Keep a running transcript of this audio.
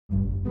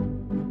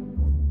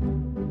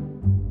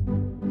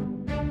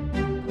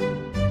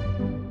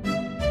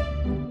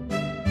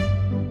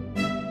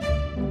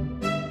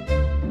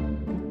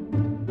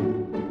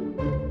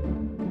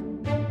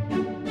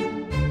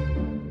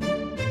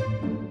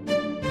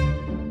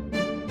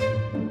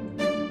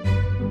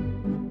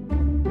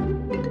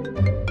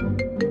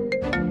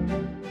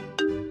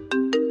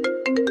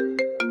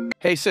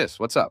Hey sis,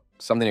 what's up?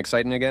 Something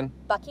exciting again?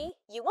 Bucky,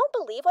 you won't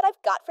believe what I've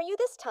got for you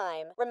this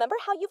time. Remember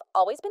how you've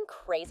always been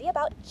crazy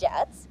about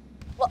jets?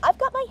 Well, I've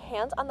got my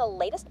hands on the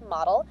latest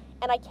model,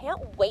 and I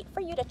can't wait for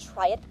you to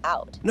try it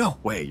out. No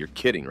way, you're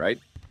kidding, right?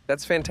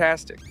 That's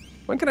fantastic.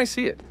 When can I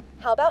see it?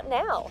 How about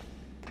now?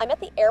 I'm at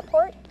the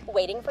airport,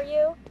 waiting for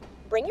you.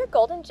 Bring your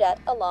golden jet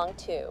along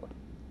too.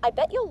 I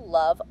bet you'll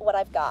love what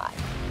I've got.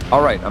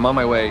 All right, I'm on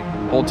my way.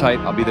 Hold tight,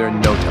 I'll be there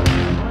in no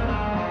time.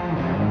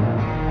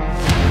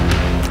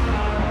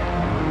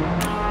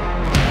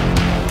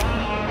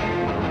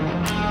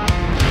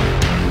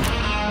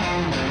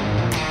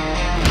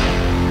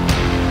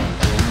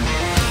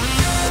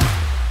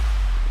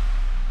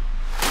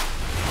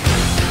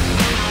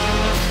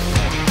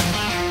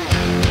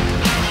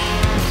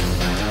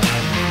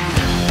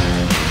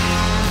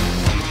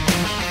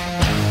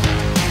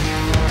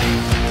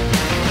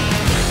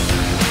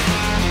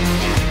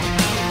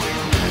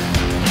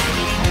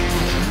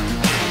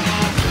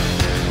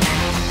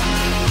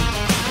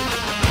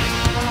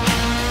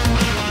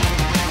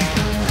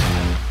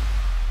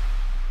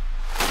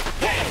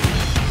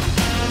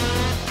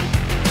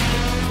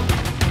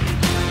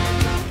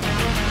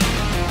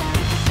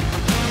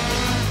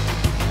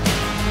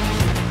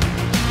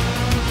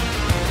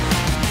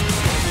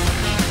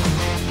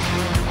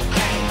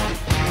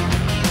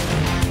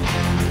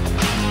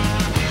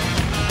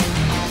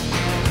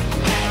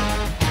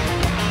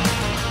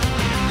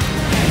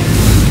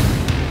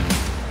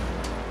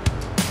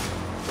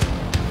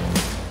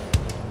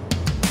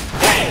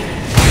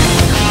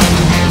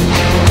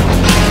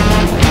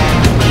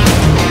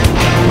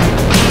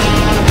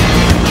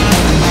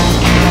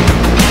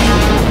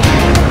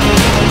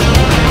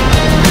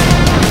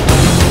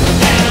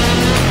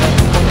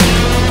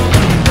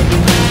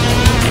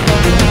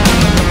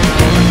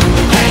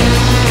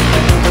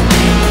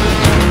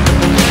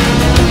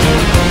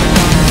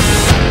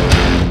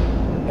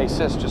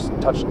 Just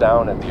touched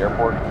down at the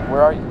airport.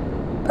 Where are you?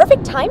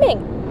 Perfect timing.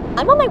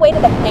 I'm on my way to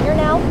the hangar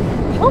now.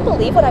 You won't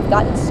believe what I've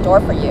got in store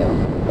for you.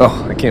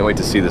 Oh, I can't wait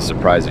to see this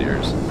surprise of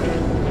yours.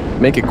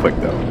 Make it quick,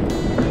 though.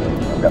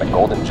 I've got a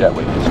golden jet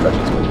waiting to stretch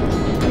its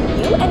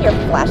wings. You and your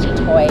flashy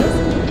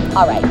toys.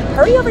 All right,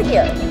 hurry over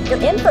here.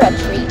 You're in for a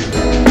treat.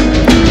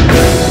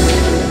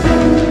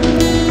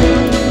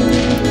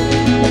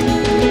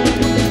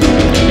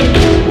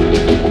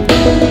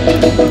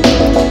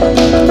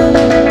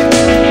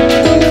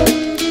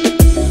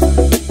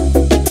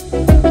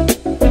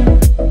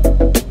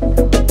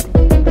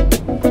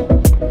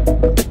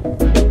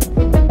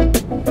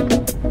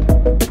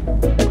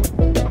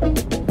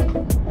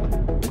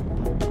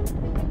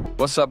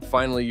 What's up?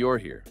 Finally, you're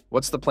here.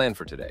 What's the plan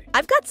for today?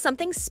 I've got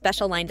something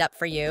special lined up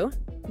for you.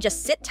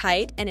 Just sit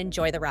tight and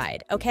enjoy the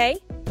ride, okay?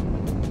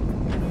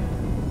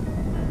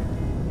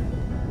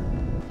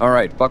 All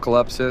right, buckle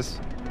up, sis.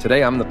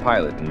 Today I'm the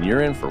pilot, and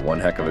you're in for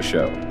one heck of a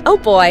show. Oh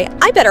boy,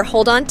 I better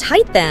hold on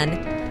tight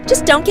then.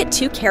 Just don't get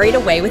too carried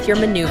away with your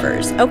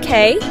maneuvers,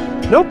 okay?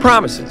 No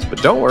promises,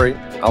 but don't worry.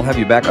 I'll have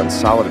you back on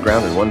solid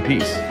ground in one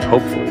piece,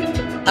 hopefully.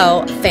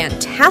 Oh,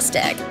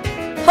 fantastic.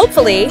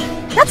 Hopefully.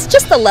 That's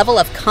just the level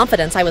of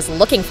confidence I was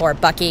looking for,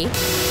 Bucky.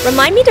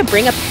 Remind me to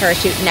bring a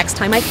parachute next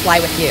time I fly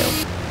with you.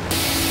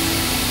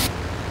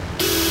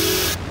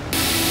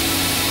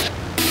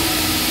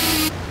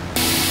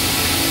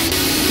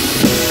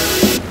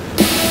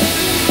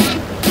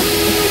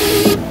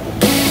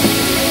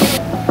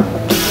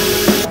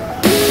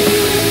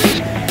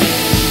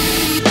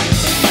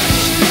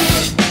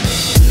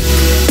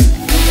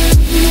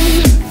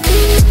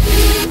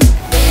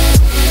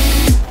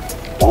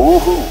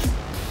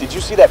 Did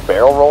you see that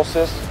barrel roll,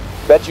 sis?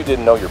 Bet you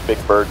didn't know your big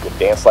bird could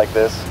dance like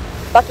this.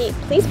 Bucky,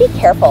 please be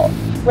careful.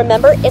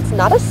 Remember, it's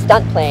not a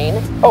stunt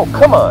plane. Oh,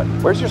 come on.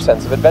 Where's your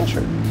sense of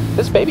adventure?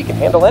 This baby can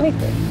handle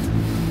anything.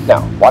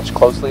 Now, watch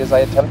closely as I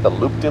attempt the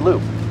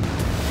loop-de-loop.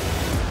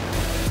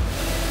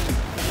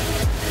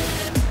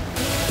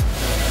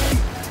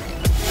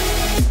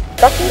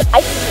 Bucky,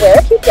 I swear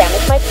if you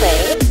damage my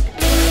plane...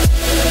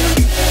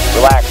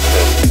 Relax,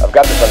 sis. I've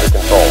got this under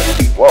control.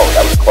 Whoa,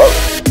 that was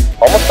close.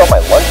 Almost felt my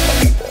lunch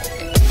coming there.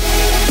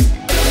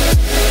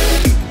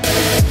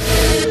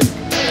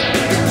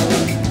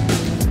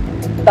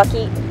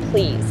 Bucky,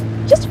 please,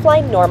 just fly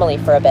normally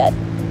for a bit.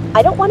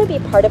 I don't want to be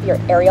part of your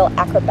aerial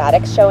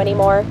acrobatics show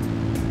anymore.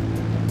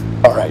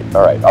 All right,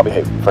 I'll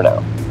behave for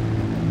now.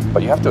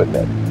 But you have to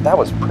admit, that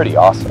was pretty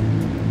awesome.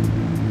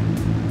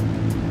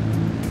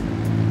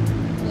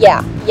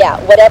 Yeah,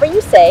 whatever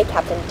you say,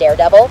 Captain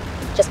Daredevil.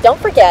 Just don't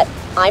forget,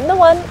 I'm the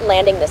one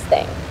landing this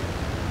thing.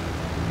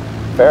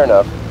 Fair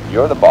enough.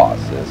 You're the boss,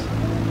 sis.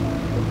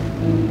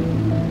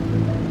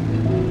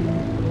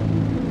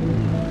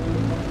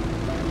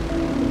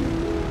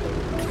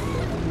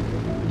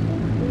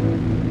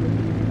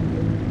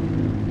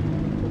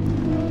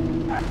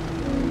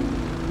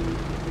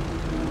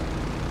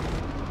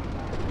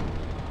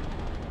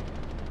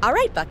 All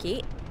right,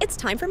 Bucky, it's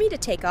time for me to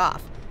take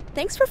off.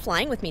 Thanks for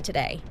flying with me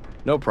today.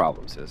 No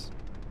problem, sis.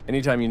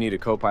 Anytime you need a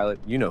co-pilot,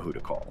 you know who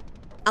to call.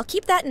 I'll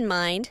keep that in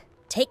mind.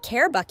 Take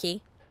care,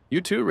 Bucky.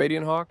 You too,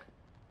 Radiant Hawk.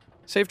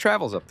 Safe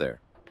travels up there.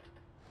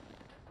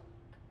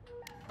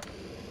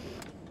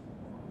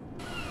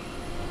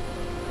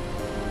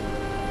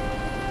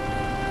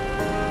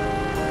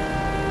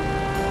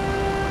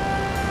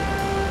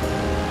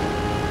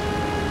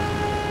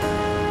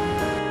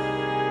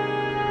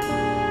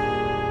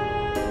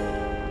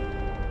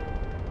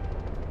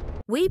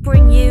 We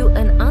bring you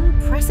an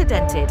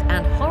unprecedented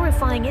and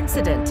horrifying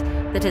incident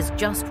that has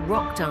just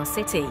rocked our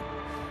city.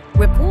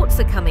 Reports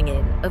are coming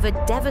in of a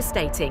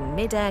devastating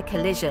mid-air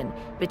collision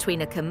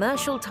between a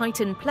commercial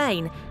Titan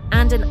plane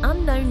and an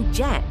unknown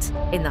jet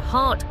in the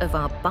heart of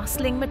our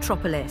bustling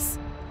metropolis.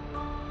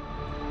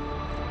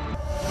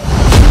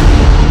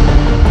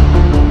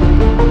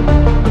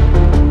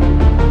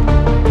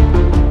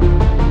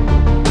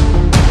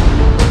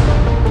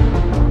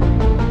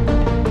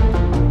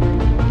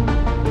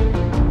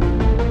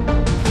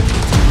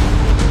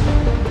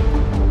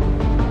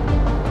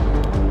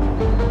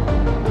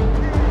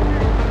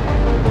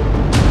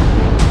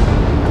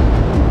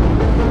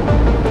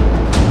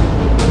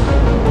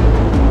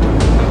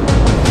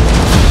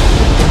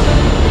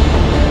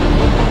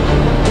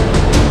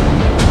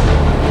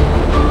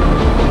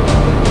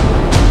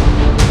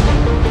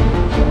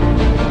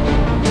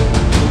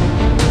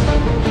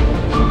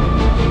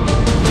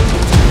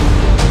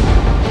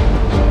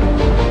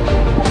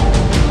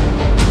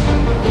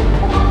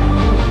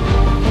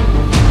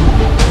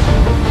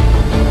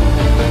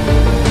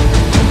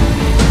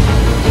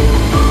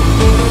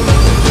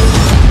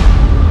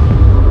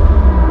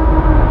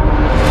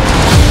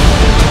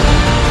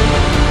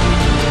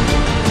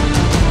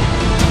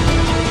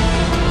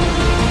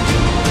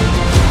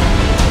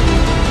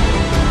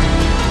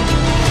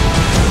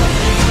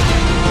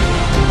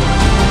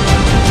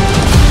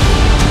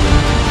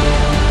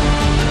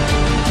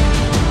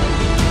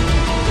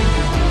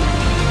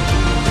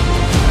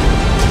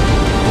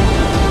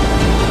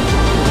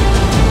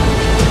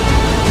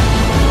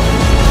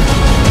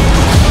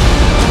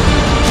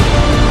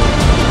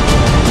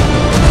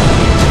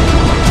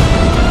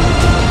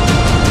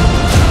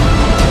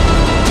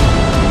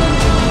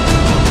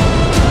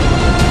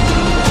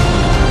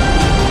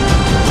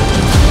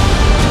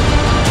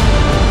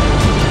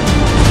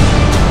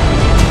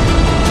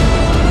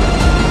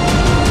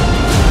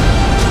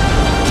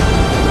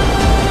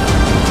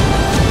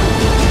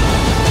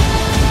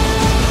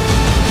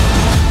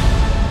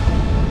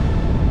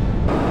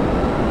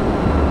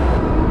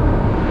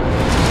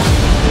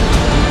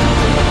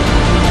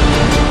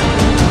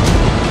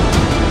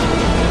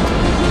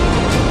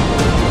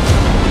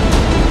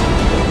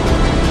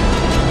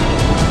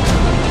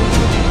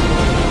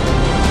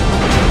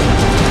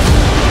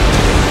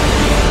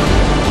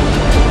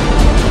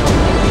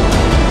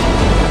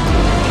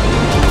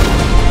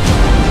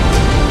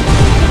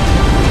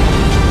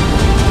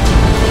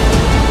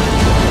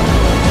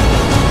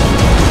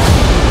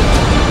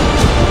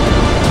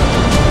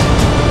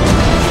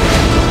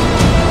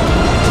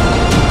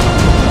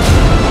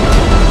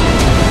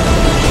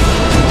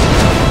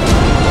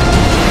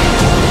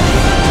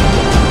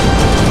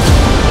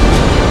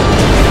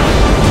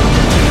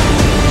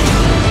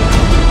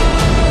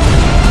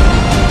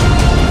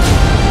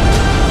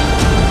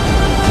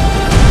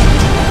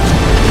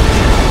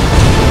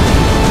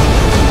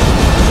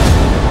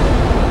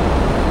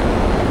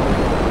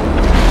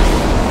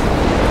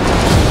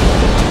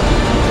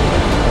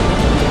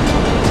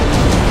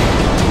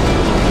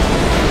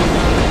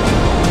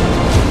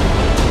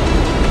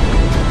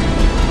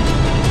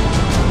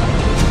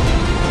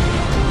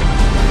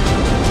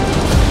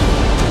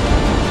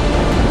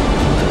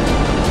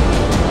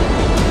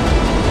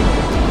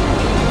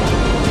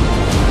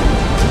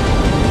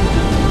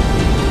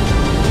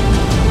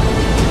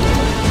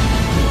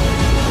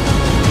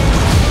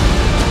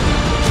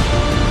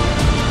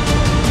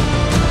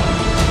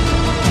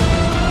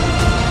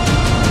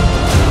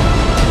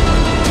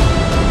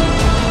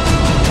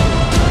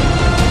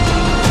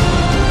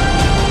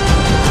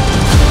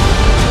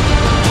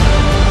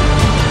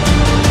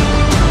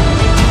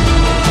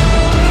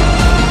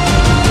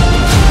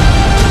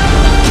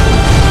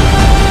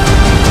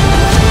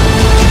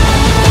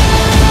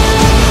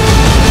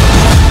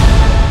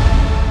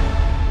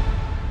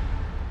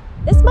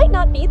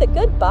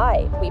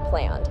 goodbye we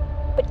planned.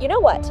 But you know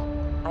what?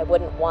 I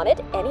wouldn't want it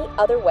any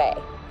other way.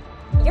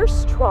 You're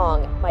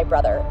strong, my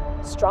brother.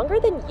 Stronger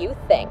than you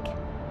think.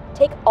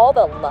 Take all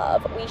the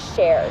love we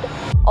shared,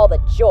 all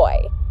the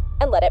joy,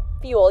 and let it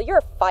fuel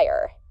your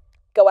fire.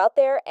 Go out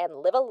there and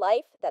live a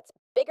life that's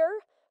bigger,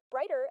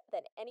 brighter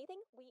than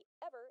anything we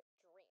ever